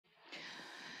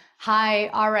Hi,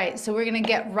 all right, so we're gonna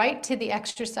get right to the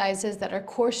exercises that are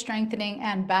core strengthening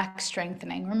and back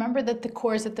strengthening. Remember that the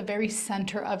core is at the very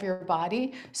center of your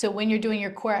body. So when you're doing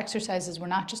your core exercises, we're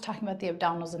not just talking about the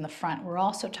abdominals in the front, we're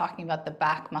also talking about the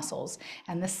back muscles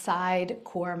and the side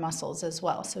core muscles as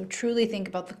well. So truly think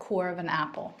about the core of an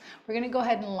apple. We're gonna go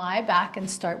ahead and lie back and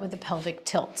start with the pelvic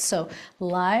tilt. So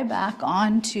lie back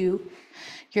onto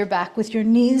your back with your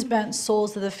knees bent,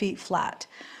 soles of the feet flat.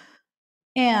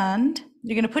 And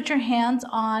you're going to put your hands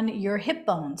on your hip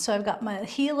bones. So I've got my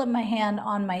heel of my hand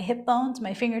on my hip bones,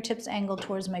 my fingertips angled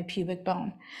towards my pubic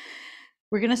bone.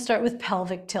 We're going to start with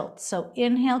pelvic tilt. So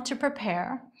inhale to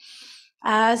prepare.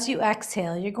 As you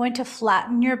exhale, you're going to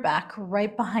flatten your back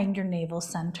right behind your navel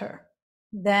center.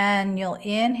 Then you'll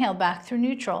inhale back through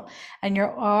neutral, and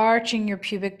you're arching your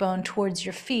pubic bone towards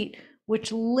your feet,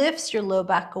 which lifts your low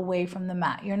back away from the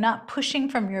mat. You're not pushing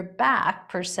from your back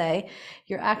per se,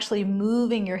 you're actually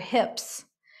moving your hips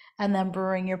and then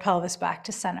bring your pelvis back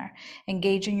to center.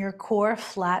 Engaging your core,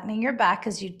 flattening your back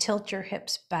as you tilt your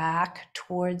hips back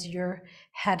towards your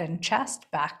head and chest,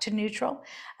 back to neutral,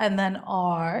 and then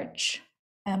arch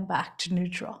and back to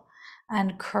neutral,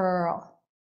 and curl.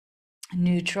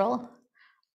 Neutral,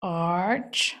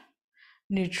 arch,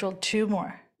 neutral, two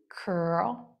more,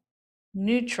 curl,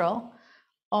 neutral,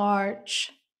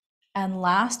 arch, and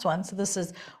last one. So this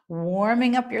is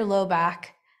warming up your low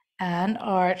back and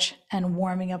arch and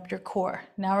warming up your core.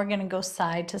 Now we're going to go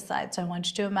side to side. So I want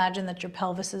you to imagine that your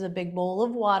pelvis is a big bowl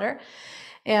of water,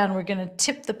 and we're going to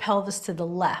tip the pelvis to the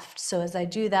left. So as I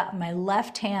do that, my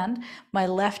left hand, my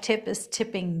left hip is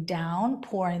tipping down,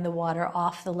 pouring the water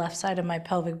off the left side of my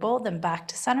pelvic bowl, then back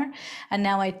to center. And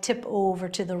now I tip over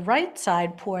to the right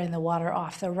side, pouring the water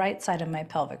off the right side of my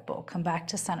pelvic bowl. Come back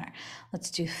to center. Let's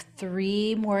do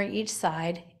 3 more each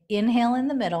side. Inhale in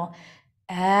the middle.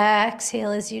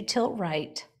 Exhale as you tilt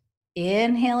right.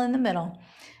 Inhale in the middle.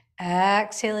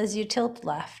 Exhale as you tilt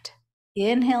left.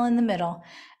 Inhale in the middle.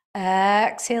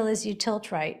 Exhale as you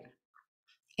tilt right.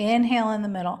 Inhale in the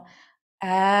middle.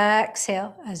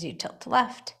 Exhale as you tilt to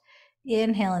left.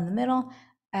 Inhale in the middle.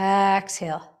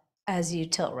 Exhale as you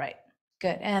tilt right.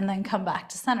 Good. And then come back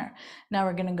to center. Now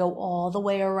we're going to go all the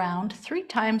way around 3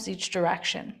 times each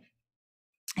direction.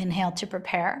 Inhale to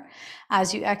prepare.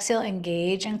 As you exhale,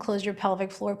 engage and close your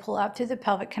pelvic floor. Pull out through the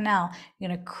pelvic canal. You're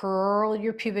going to curl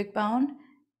your pubic bone,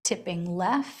 tipping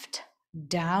left,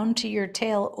 down to your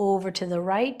tail, over to the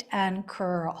right, and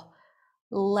curl.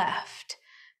 Left,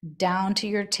 down to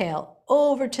your tail,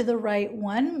 over to the right.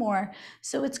 One more.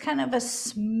 So it's kind of a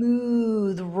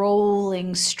smooth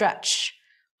rolling stretch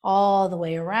all the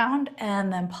way around,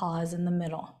 and then pause in the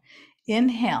middle.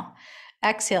 Inhale,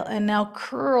 exhale, and now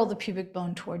curl the pubic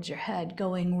bone towards your head,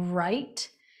 going right,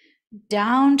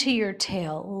 down to your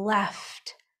tail,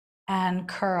 left, and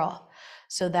curl.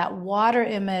 So that water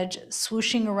image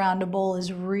swooshing around a bowl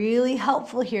is really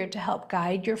helpful here to help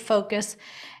guide your focus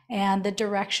and the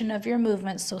direction of your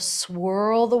movement. So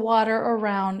swirl the water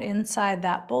around inside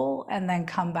that bowl and then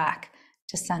come back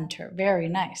to center. Very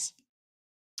nice.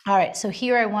 All right, so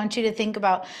here I want you to think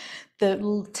about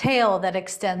the tail that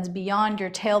extends beyond your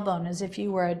tailbone, as if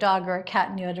you were a dog or a cat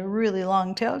and you had a really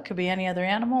long tail. It could be any other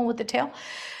animal with a tail.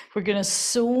 We're going to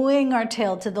swing our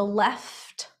tail to the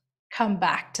left, come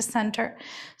back to center,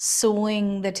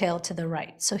 swing the tail to the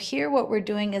right. So here what we're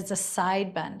doing is a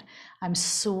side bend. I'm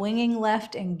swinging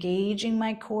left, engaging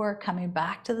my core, coming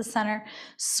back to the center,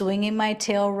 swinging my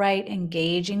tail right,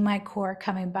 engaging my core,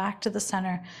 coming back to the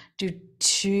center. Do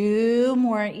 2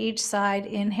 more each side.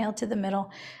 Inhale to the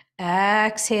middle,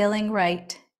 exhaling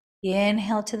right,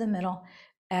 inhale to the middle,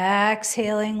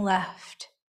 exhaling left,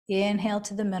 inhale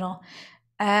to the middle,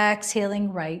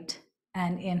 exhaling right,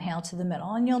 and inhale to the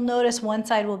middle. And you'll notice one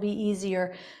side will be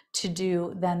easier to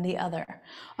do than the other.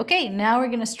 Okay, now we're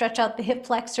going to stretch out the hip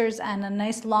flexors and a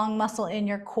nice long muscle in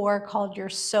your core called your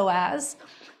psoas.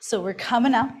 So we're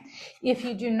coming up. If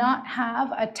you do not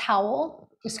have a towel,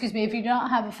 if you do not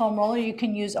have a foam roller, you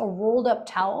can use a rolled up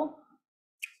towel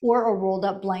or a rolled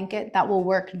up blanket. That will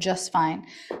work just fine.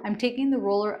 I'm taking the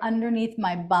roller underneath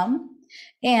my bum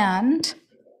and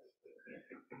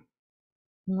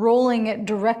rolling it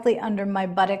directly under my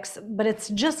buttocks, but it's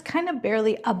just kind of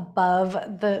barely above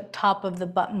the top of the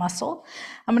butt muscle.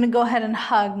 I'm going to go ahead and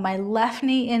hug my left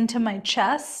knee into my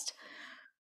chest.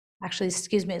 Actually,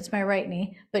 excuse me, it's my right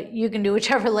knee, but you can do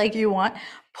whichever leg you want.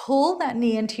 Pull that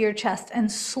knee into your chest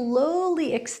and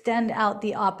slowly extend out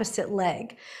the opposite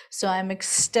leg. So I'm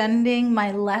extending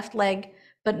my left leg,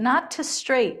 but not to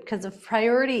straight, because the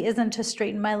priority isn't to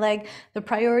straighten my leg. The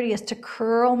priority is to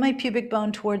curl my pubic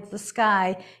bone towards the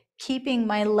sky, keeping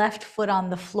my left foot on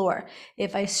the floor.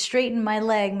 If I straighten my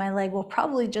leg will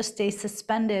probably just stay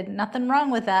suspended. Nothing wrong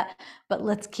with that, but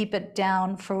let's keep it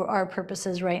down for our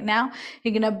purposes right now.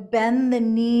 You're gonna bend the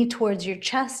knee towards your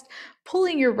chest,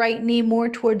 pulling your right knee more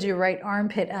towards your right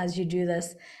armpit as you do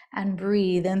this, and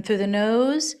breathe in through the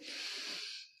nose,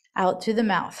 out through the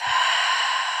mouth.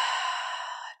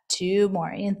 2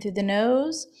 more, in through the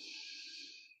nose,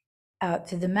 out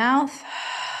through the mouth.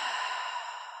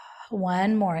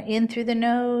 1 more, in through the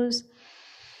nose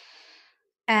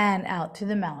and out through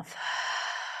the mouth.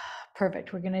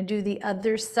 Perfect. We're going to do the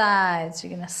other side. So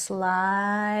you're going to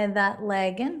slide that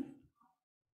leg in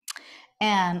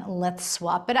and let's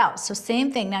swap it out. So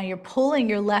same thing. Now you're pulling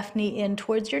your left knee in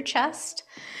towards your chest.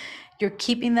 You're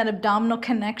keeping that abdominal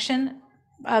connection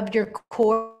of your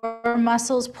core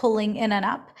muscles pulling in and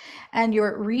up, and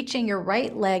you're reaching your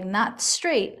right leg not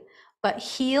straight, but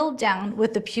heel down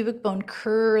with the pubic bone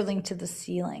curling to the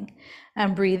ceiling.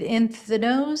 And breathe in through the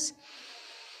nose,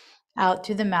 out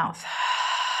through the mouth.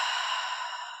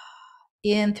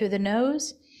 In through the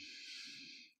nose,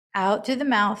 out through the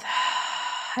mouth.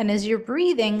 And as you're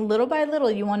breathing, little by little,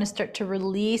 you want to start to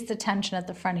release the tension at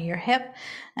the front of your hip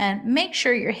and make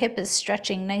sure your hip is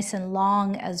stretching nice and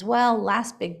long as well.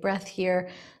 Last big breath here.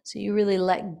 So you really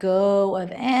let go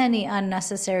of any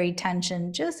unnecessary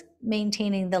tension, just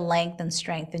maintaining the length and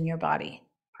strength in your body.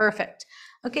 Perfect.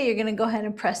 Okay, you're going to go ahead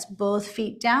and press both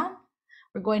feet down.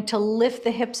 We're going to lift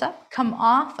the hips up, come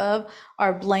off of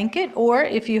our blanket, or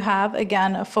if you have,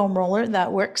 again, a foam roller,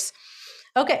 that works.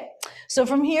 Okay, so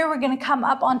from here, we're going to come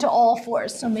up onto all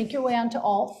fours. So make your way onto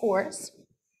all fours.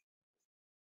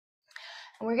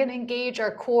 And we're going to engage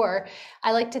our core.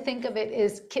 I like to think of it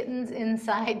as kittens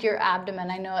inside your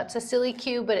abdomen. I know it's a silly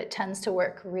cue, but it tends to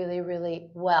work really,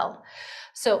 really well.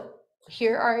 So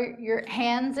here are your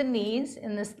hands and knees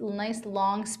in this nice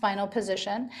long spinal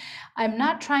position. I'm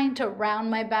not trying to round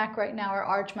my back right now or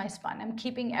arch my spine. I'm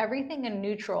keeping everything in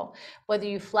neutral. Whether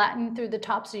you flatten through the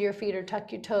tops of your feet or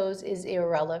tuck your toes is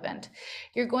irrelevant.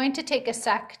 You're going to take a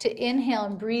sec to inhale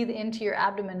and breathe into your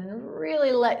abdomen and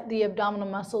really let the abdominal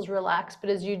muscles relax.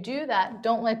 But as you do that,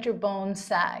 don't let your bones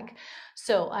sag.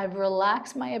 So I've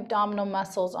relaxed my abdominal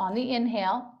muscles on the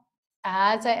inhale.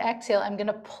 As I exhale, I'm going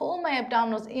to pull my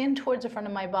abdominals in towards the front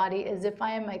of my body as if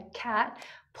I am a cat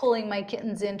pulling my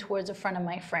kittens in towards the front of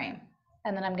my frame.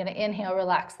 And then I'm going to inhale,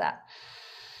 relax that.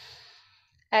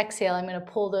 Exhale, I'm going to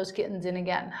pull those kittens in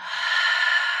again.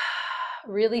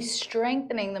 Really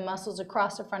strengthening the muscles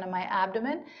across the front of my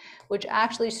abdomen, which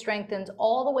actually strengthens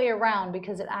all the way around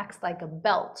because it acts like a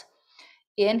belt.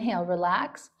 Inhale,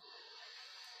 relax.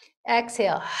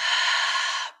 Exhale.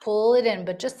 Pull it in,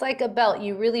 but just like a belt,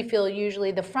 you really feel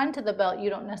usually the front of the belt, you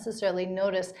don't necessarily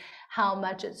notice how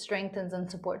much it strengthens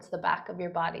and supports the back of your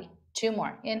body. 2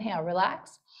 more. Inhale,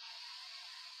 relax.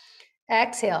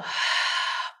 Exhale,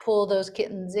 pull those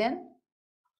kittens in.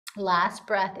 Last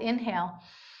breath, inhale.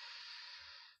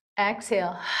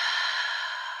 Exhale.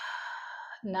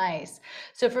 Nice.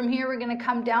 So from here, we're going to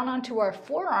come down onto our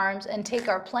forearms and take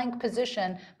our plank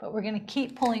position, but we're going to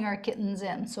keep pulling our kittens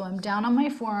in. So I'm down on my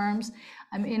forearms.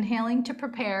 I'm inhaling to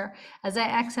prepare. As I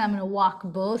exhale, I'm going to walk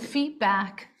both feet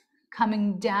back,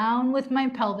 coming down with my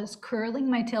pelvis, curling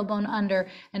my tailbone under,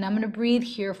 and I'm going to breathe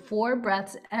here 4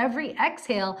 breaths. Every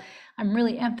exhale, I'm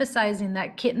really emphasizing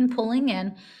that kitten pulling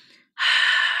in.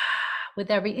 With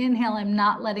every inhale, I'm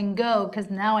not letting go because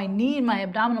now I need my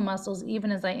abdominal muscles even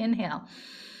as I inhale.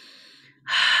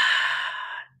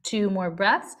 2 more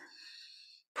breaths.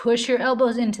 Push your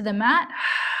elbows into the mat.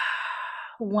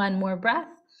 1 more breath.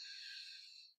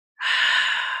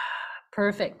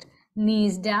 Perfect.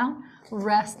 Knees down.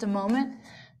 Rest a moment.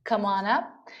 Come on up.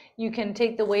 You can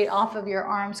take the weight off of your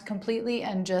arms completely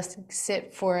and just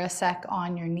sit for a sec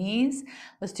on your knees.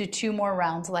 Let's do 2 more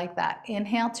rounds like that.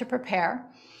 Inhale to prepare.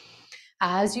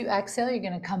 As you exhale, you're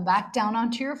going to come back down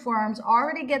onto your forearms.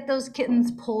 Already get those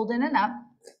kittens pulled in and up.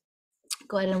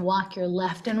 Go ahead and walk your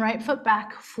left and right foot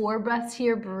back. 4 breaths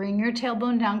here. Bring your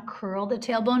tailbone down. Curl the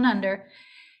tailbone under.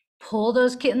 Pull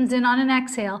those kittens in on an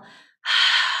exhale.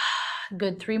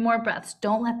 Good. 3 more breaths.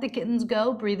 Don't let the kittens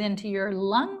go. Breathe into your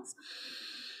lungs.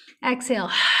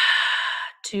 Exhale.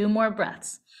 2 more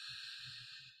breaths.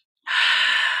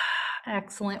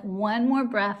 Excellent. 1 more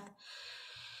breath.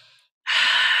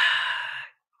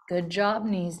 Good job.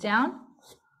 Knees down.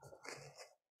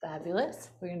 Fabulous.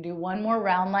 We're going to do 1 more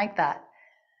round like that.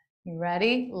 You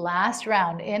ready? Last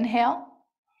round. Inhale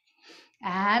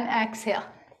and exhale.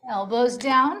 Elbows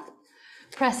down,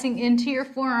 pressing into your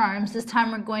forearms. This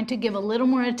time we're going to give a little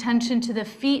more attention to the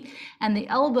feet and the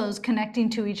elbows connecting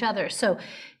to each other. So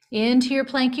Into your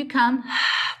plank you come.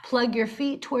 Plug your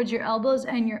feet towards your elbows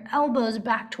and your elbows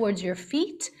back towards your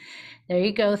feet. There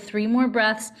you go. 3 more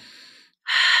breaths.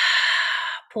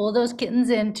 Pull those kittens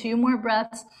in. 2 more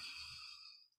breaths.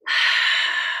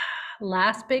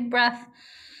 Last big breath.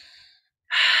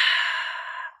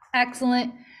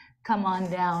 Excellent. Come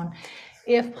on down.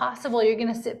 If possible, you're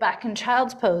going to sit back in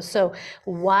child's pose. So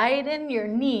widen your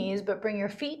knees, but bring your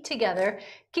feet together.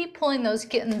 Keep pulling those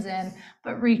kittens in,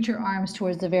 but reach your arms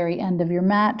towards the very end of your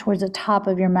mat, towards the top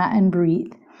of your mat, and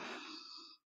breathe.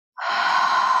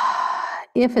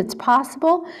 If it's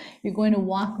possible, you're going to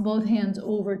walk both hands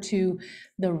over to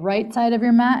the right side of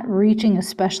your mat, reaching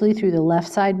especially through the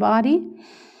left side body.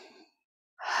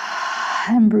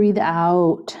 And breathe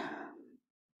out.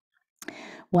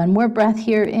 1 more breath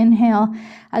here. Inhale.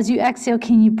 As you exhale,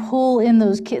 can you pull in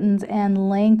those kittens and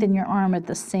lengthen your arm at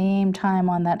the same time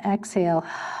on that exhale?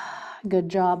 Good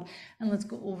job. And let's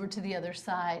go over to the other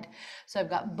side. So I've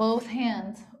got both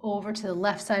hands over to the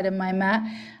left side of my mat.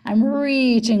 I'm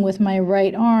reaching with my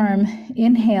right arm,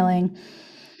 inhaling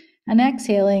and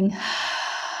exhaling,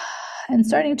 and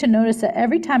starting to notice that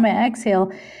every time I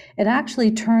exhale, it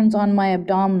actually turns on my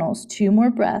abdominals. 2 more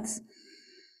breaths.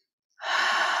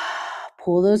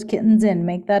 Pull those kittens in.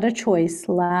 Make that a choice.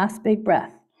 Last big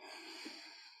breath.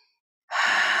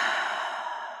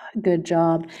 Good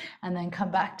job. And then come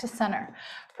back to center.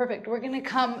 Perfect. We're going to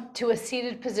come to a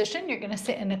seated position. You're going to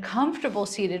sit in a comfortable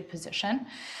seated position.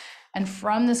 And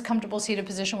from this comfortable seated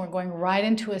position, we're going right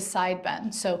into a side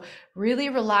bend. So really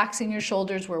relaxing your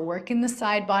shoulders. We're working the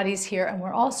side bodies here. And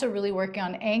we're also really working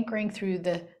on anchoring through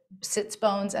the sits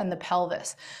bones and the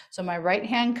pelvis. So my right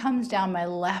hand comes down, my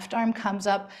left arm comes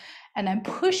up, and I'm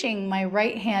pushing my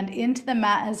right hand into the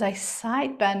mat as I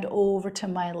side bend over to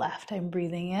my left. I'm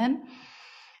breathing in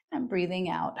and breathing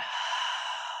out.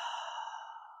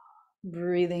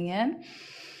 Breathing in.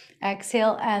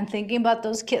 Exhale and thinking about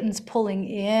those kittens pulling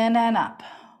in and up.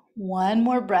 1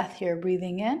 more breath here.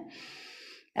 Breathing in.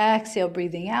 Exhale,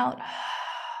 breathing out.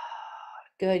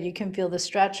 Good. You can feel the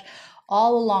stretch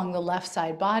all along the left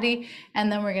side body. And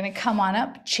then we're going to come on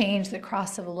up, change the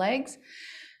cross of the legs.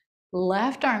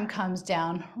 Left arm comes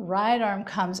down, right arm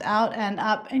comes out and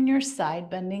up, and you're side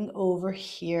bending over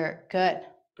here. Good.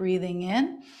 Breathing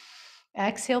in.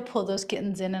 Exhale, pull those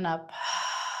kittens in and up.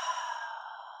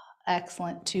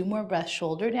 Excellent. 2 more breaths,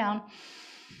 shoulder down.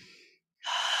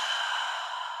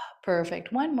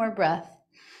 Perfect. 1 more breath.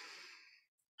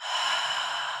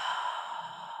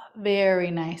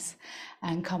 Very nice.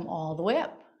 And come all the way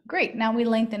up. Great. Now we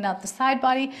lengthened out the side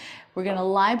body. We're going to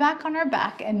lie back on our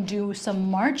back and do some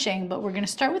marching, but we're going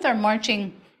to start with our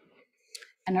marching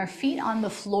and our feet on the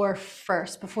floor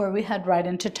first before we head right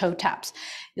into toe taps.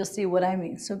 You'll see what I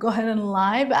mean. So go ahead and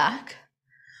lie back.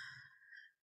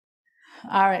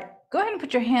 All right. Go ahead and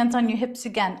put your hands on your hips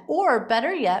again, or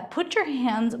better yet, put your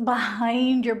hands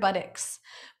behind your buttocks.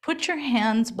 Put your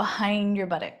hands behind your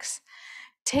buttocks.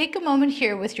 Take a moment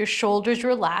here with your shoulders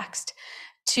relaxed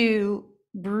to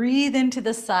breathe into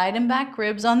the side and back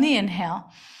ribs on the inhale.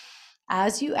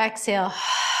 As you exhale,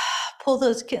 pull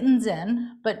those kittens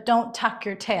in, but don't tuck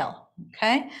your tail,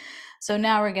 okay? So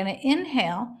now we're gonna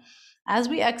inhale. As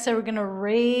we exhale, we're gonna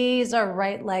raise our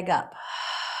right leg up.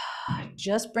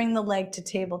 Just bring the leg to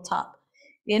tabletop.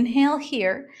 Inhale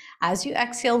here. As you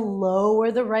exhale,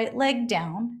 lower the right leg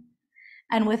down.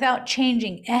 And without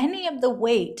changing any of the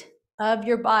weight of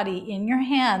your body in your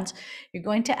hands, you're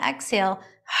going to exhale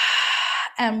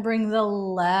and bring the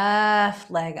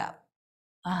left leg up.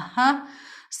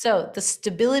 So the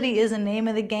stability is the name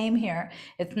of the game here.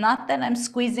 It's not that I'm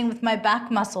squeezing with my back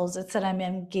muscles. It's that I'm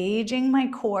engaging my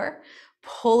core,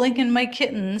 pulling in my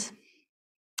kittens,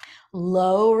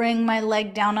 lowering my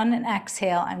leg down on an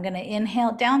exhale. I'm going to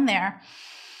inhale down there.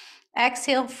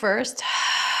 Exhale first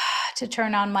to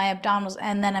turn on my abdominals,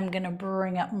 and then I'm going to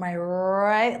bring up my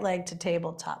right leg to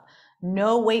tabletop.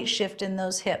 No weight shift in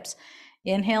those hips.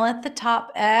 Inhale at the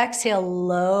top, exhale,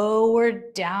 lower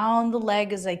down the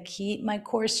leg as I keep my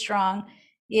core strong.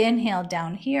 Inhale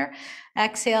down here,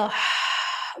 exhale,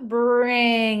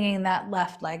 bringing that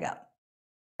left leg up.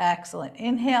 Excellent.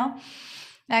 Inhale,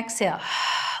 exhale,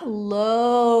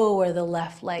 lower the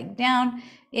left leg down.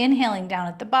 Inhaling down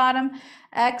at the bottom,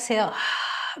 exhale,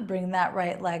 bring that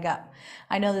right leg up.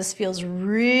 I know this feels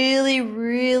really,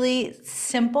 really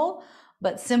simple,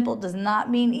 but simple does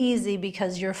not mean easy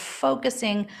because you're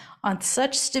focusing on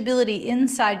such stability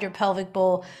inside your pelvic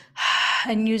bowl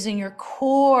and using your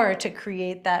core to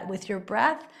create that with your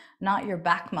breath, not your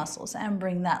back muscles, and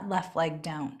bring that left leg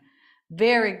down.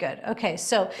 Very good. Okay,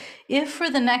 so if for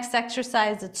the next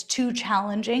exercise it's too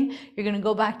challenging, you're going to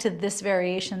go back to this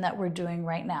variation that we're doing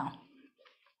right now.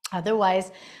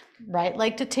 Otherwise, right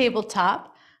leg to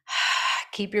tabletop.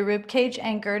 Keep your rib cage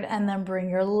anchored and then bring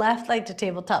your left leg to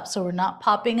tabletop. So we're not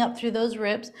popping up through those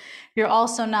ribs. You're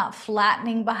also not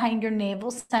flattening behind your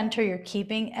navel center. You're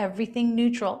keeping everything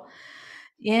neutral.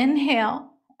 Inhale.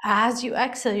 As you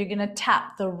exhale, you're going to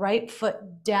tap the right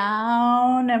foot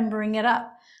down and bring it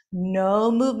up.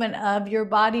 No movement of your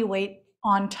body weight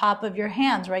on top of your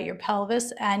hands, right? Your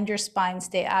pelvis and your spine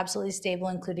stay absolutely stable,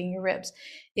 including your ribs.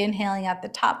 Inhaling at the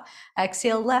top.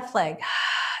 Exhale, left leg.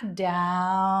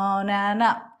 Down and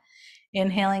up.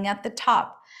 Inhaling at the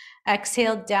top.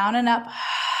 Exhale, down and up.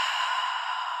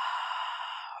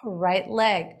 Right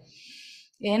leg.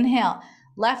 Inhale,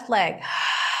 left leg.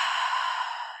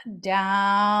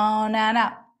 Down and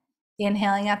up.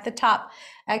 Inhaling at the top.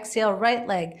 Exhale, right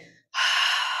leg.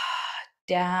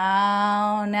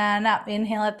 Down and up.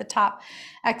 Inhale at the top.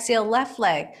 Exhale, left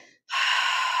leg.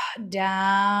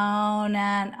 Down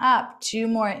and up. 2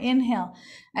 more. Inhale.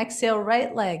 Exhale,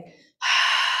 right leg.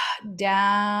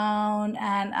 Down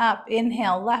and up.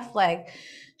 Inhale, left leg.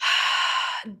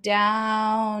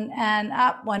 Down and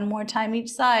up. 1 more time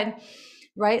each side.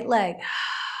 Right leg.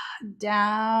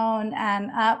 Down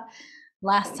and up.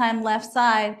 Last time, left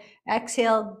side.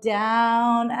 Exhale,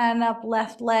 down and up,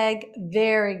 left leg.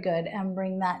 Very good. And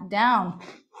bring that down.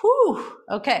 Whew.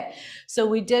 Okay, so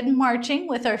we did marching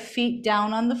with our feet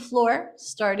down on the floor,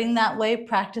 starting that way,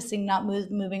 practicing not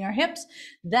moving our hips.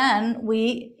 Then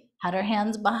we had our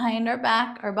hands behind our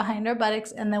back or behind our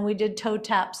buttocks, and then we did toe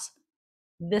taps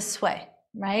this way,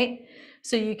 right?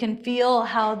 So you can feel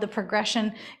how the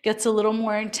progression gets a little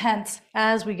more intense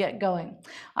as we get going.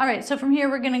 All right, so from here,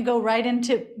 we're gonna go right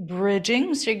into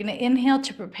bridging. So you're gonna inhale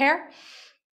to prepare.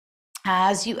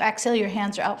 As you exhale, your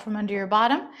hands are out from under your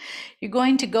bottom. You're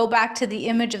going to go back to the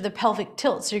image of the pelvic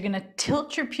tilt. So you're gonna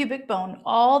tilt your pubic bone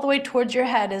all the way towards your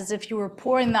head as if you were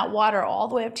pouring that water all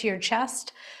the way up to your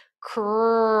chest.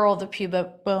 Curl the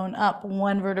pubic bone up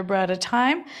 1 vertebra at a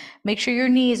time. Make sure your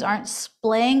knees aren't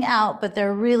splaying out, but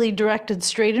they're really directed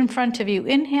straight in front of you.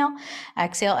 Inhale,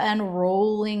 exhale, and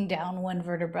rolling down 1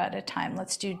 vertebra at a time.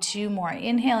 Let's do 2 more.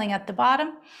 Inhaling at the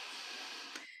bottom.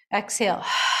 Exhale,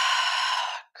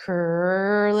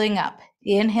 curling up.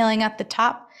 Inhaling at the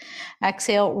top.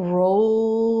 Exhale,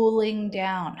 rolling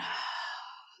down.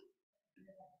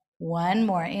 1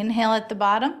 more. Inhale at the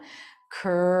bottom.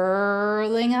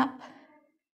 Curling up.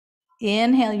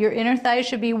 Inhale, your inner thighs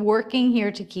should be working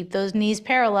here to keep those knees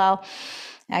parallel.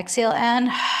 Exhale and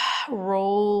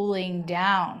rolling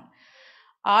down.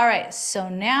 All right, so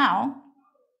now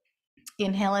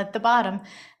inhale at the bottom.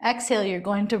 Exhale, you're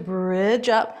going to bridge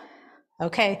up.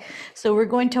 Okay, so we're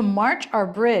going to march our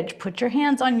bridge. Put your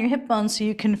hands on your hip bones so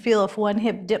you can feel if one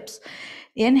hip dips.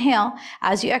 Inhale,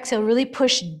 as you exhale, really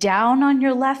push down on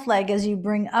your left leg as you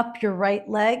bring up your right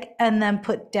leg, and then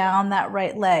put down that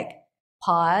right leg.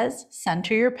 Pause,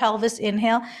 center your pelvis,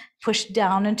 inhale, push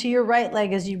down into your right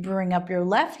leg as you bring up your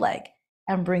left leg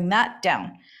and bring that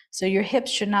down. So your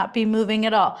hips should not be moving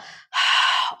at all.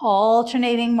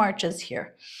 Alternating marches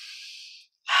here.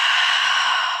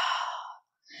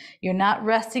 You're not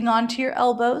resting onto your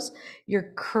elbows.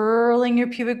 You're curling your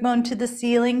pubic bone to the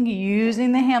ceiling,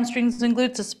 using the hamstrings and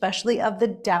glutes, especially of the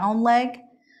down leg,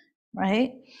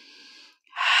 right?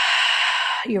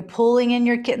 You're pulling in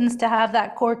your kittens to have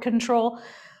that core control.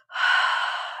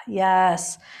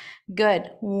 Yes,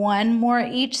 good. 1 more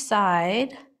each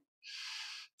side.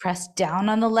 Press down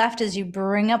on the left as you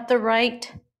bring up the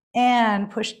right, and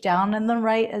push down on the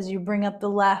right as you bring up the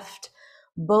left.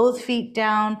 Both feet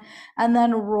down, and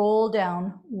then roll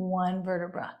down 1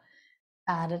 vertebra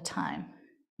at a time.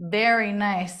 Very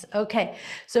nice. Okay,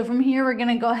 so from here, we're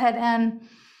gonna go ahead and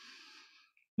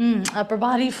upper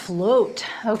body float.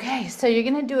 Okay, so you're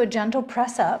gonna do a gentle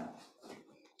press up.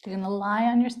 You're gonna lie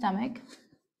on your stomach.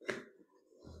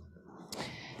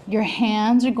 Your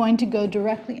hands are going to go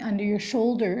directly under your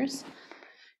shoulders.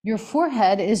 Your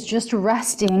forehead is just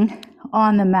resting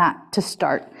on the mat to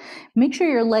start. Make sure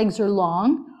your legs are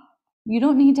long. You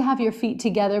don't need to have your feet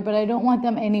together, but I don't want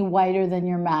them any wider than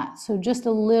your mat. So just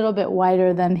a little bit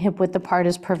wider than hip width apart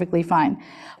is perfectly fine.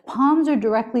 Palms are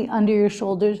directly under your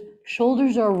shoulders.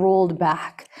 Shoulders are rolled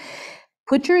back.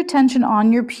 Put your attention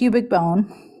on your pubic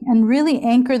bone and really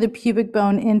anchor the pubic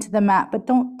bone into the mat, but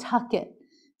don't tuck it.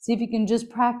 See if you can just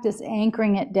practice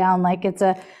anchoring it down like it's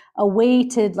a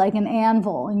weighted, like an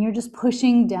anvil, and you're just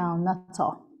pushing down, that's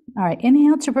all. All right,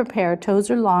 inhale to prepare,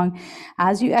 toes are long.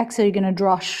 As you exhale, you're gonna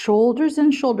draw shoulders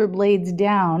and shoulder blades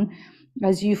down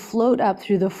as you float up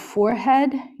through the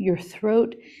forehead, your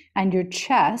throat, and your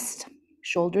chest,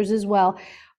 shoulders as well,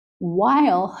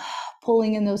 while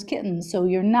pulling in those kittens. So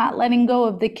you're not letting go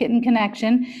of the kitten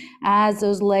connection as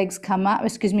those legs come up,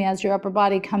 as your upper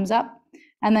body comes up,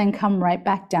 and then come right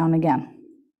back down again.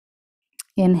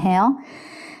 Inhale,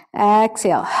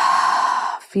 exhale,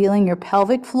 feeling your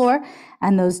pelvic floor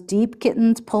and those deep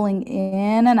kittens pulling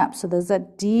in and up. So there's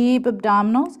that deep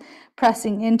abdominals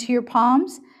pressing into your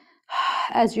palms.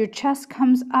 As your chest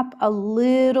comes up a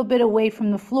little bit away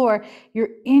from the floor, you're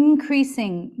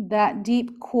increasing that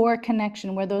deep core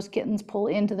connection where those kittens pull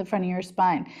into the front of your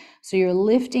spine. So you're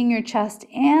lifting your chest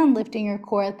and lifting your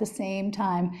core at the same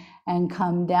time and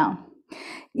come down.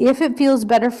 If it feels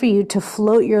better for you to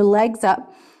float your legs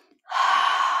up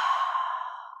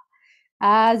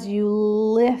as you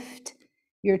lift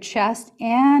your chest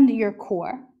and your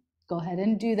core, go ahead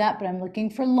and do that, but I'm looking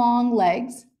for long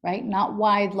legs, right? Not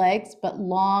wide legs, but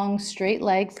long, straight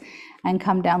legs, and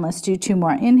come down. Let's do 2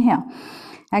 more. Inhale,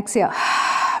 exhale,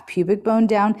 pubic bone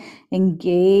down,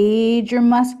 engage your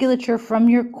musculature from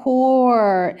your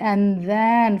core, and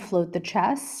then float the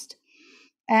chest,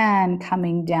 and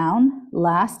coming down.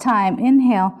 Last time,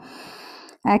 inhale,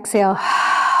 exhale,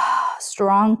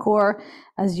 strong core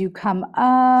as you come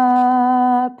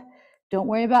up. Don't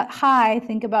worry about high.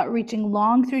 Think about reaching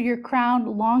long through your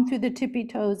crown, long through the tippy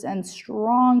toes, and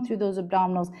strong through those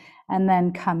abdominals, and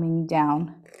then coming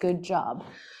down. Good job.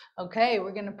 Okay,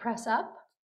 we're going to press up.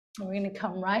 We're going to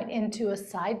come right into a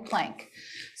side plank.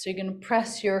 So you're going to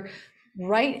press your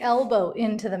right elbow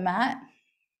into the mat.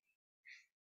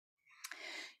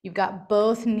 You've got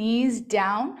both knees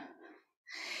down.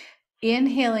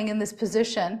 Inhaling in this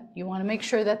position, you want to make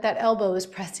sure that that elbow is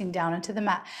pressing down into the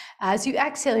mat. As you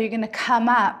exhale, you're going to come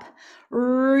up,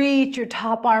 reach your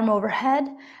top arm overhead,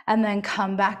 and then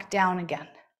come back down again.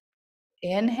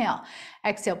 Inhale,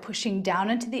 exhale, pushing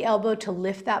down into the elbow to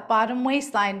lift that bottom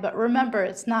waistline. But remember,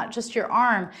 it's not just your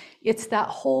arm, it's that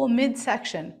whole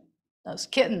midsection, those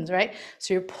kittens, right?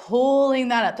 So you're pulling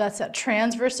that up. That's that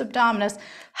transverse abdominis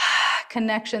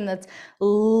connection that's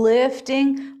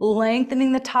lifting,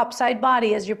 lengthening the top side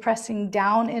body as you're pressing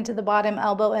down into the bottom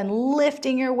elbow and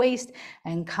lifting your waist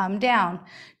and come down.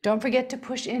 Don't forget to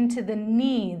push into the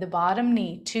knee, the bottom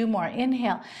knee. 2 more.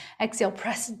 Inhale, exhale,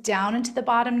 press down into the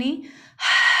bottom knee.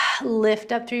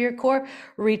 Lift up through your core,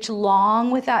 reach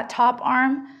long with that top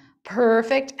arm.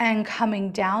 Perfect. And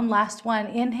coming down. Last one.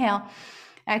 Inhale,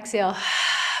 exhale,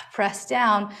 press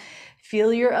down.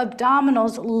 Feel your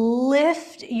abdominals,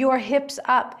 lift your hips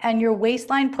up and your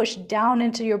waistline push down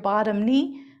into your bottom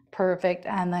knee. Perfect.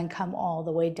 And then come all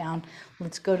the way down.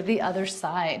 Let's go to the other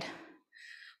side.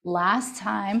 Last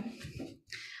time,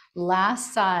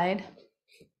 last side.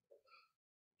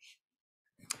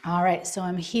 All right, so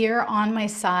I'm here on my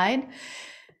side,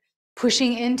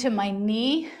 pushing into my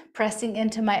knee, pressing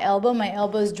into my elbow. My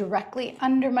elbow is directly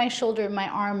under my shoulder. My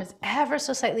arm is ever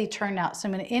so slightly turned out. So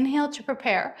I'm going to inhale to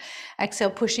prepare.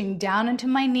 Exhale, pushing down into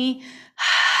my knee,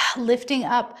 lifting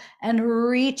up and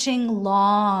reaching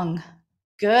long.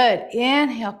 Good.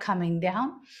 Inhale, coming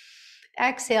down.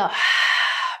 Exhale,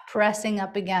 pressing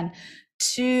up again.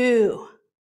 2.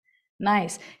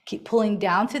 Nice. Keep pulling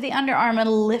down through the underarm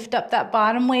and lift up that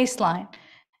bottom waistline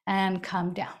and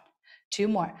come down. 2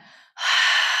 more.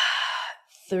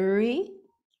 3,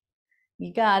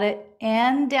 you got it,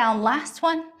 and down. Last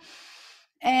one,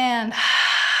 and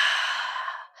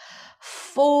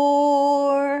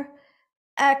 4,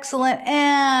 excellent,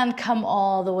 and come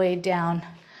all the way down.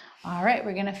 All right,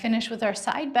 we're gonna finish with our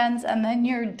side bends and then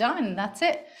you're done. That's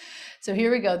it. So here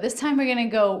we go. This time we're gonna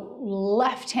go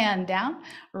left hand down,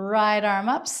 right arm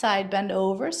up, side bend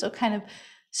over. So kind of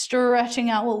stretching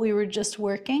out what we were just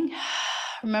working.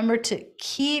 Remember to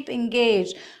keep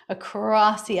engaged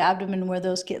across the abdomen where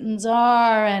those kittens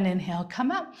are, and inhale,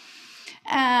 come up,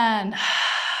 and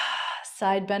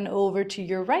side bend over to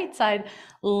your right side,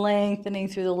 lengthening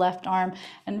through the left arm,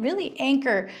 and really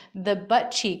anchor the butt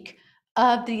cheek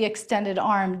of the extended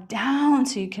arm down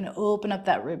so you can open up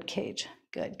that rib cage.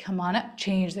 Good, come on up,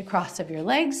 change the cross of your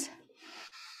legs.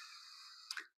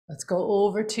 Let's go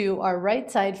over to our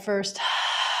right side first.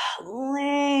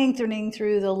 Lengthening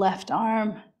through the left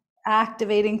arm,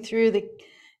 activating through the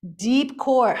deep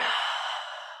core,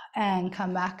 and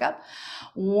come back up.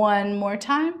 1 more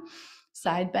time,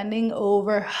 side bending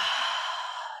over,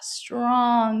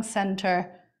 strong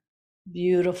center,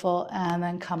 beautiful, and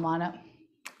then come on up.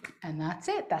 And that's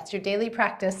it. That's your daily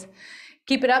practice.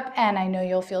 Keep it up, and I know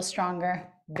you'll feel stronger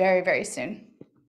very, very soon.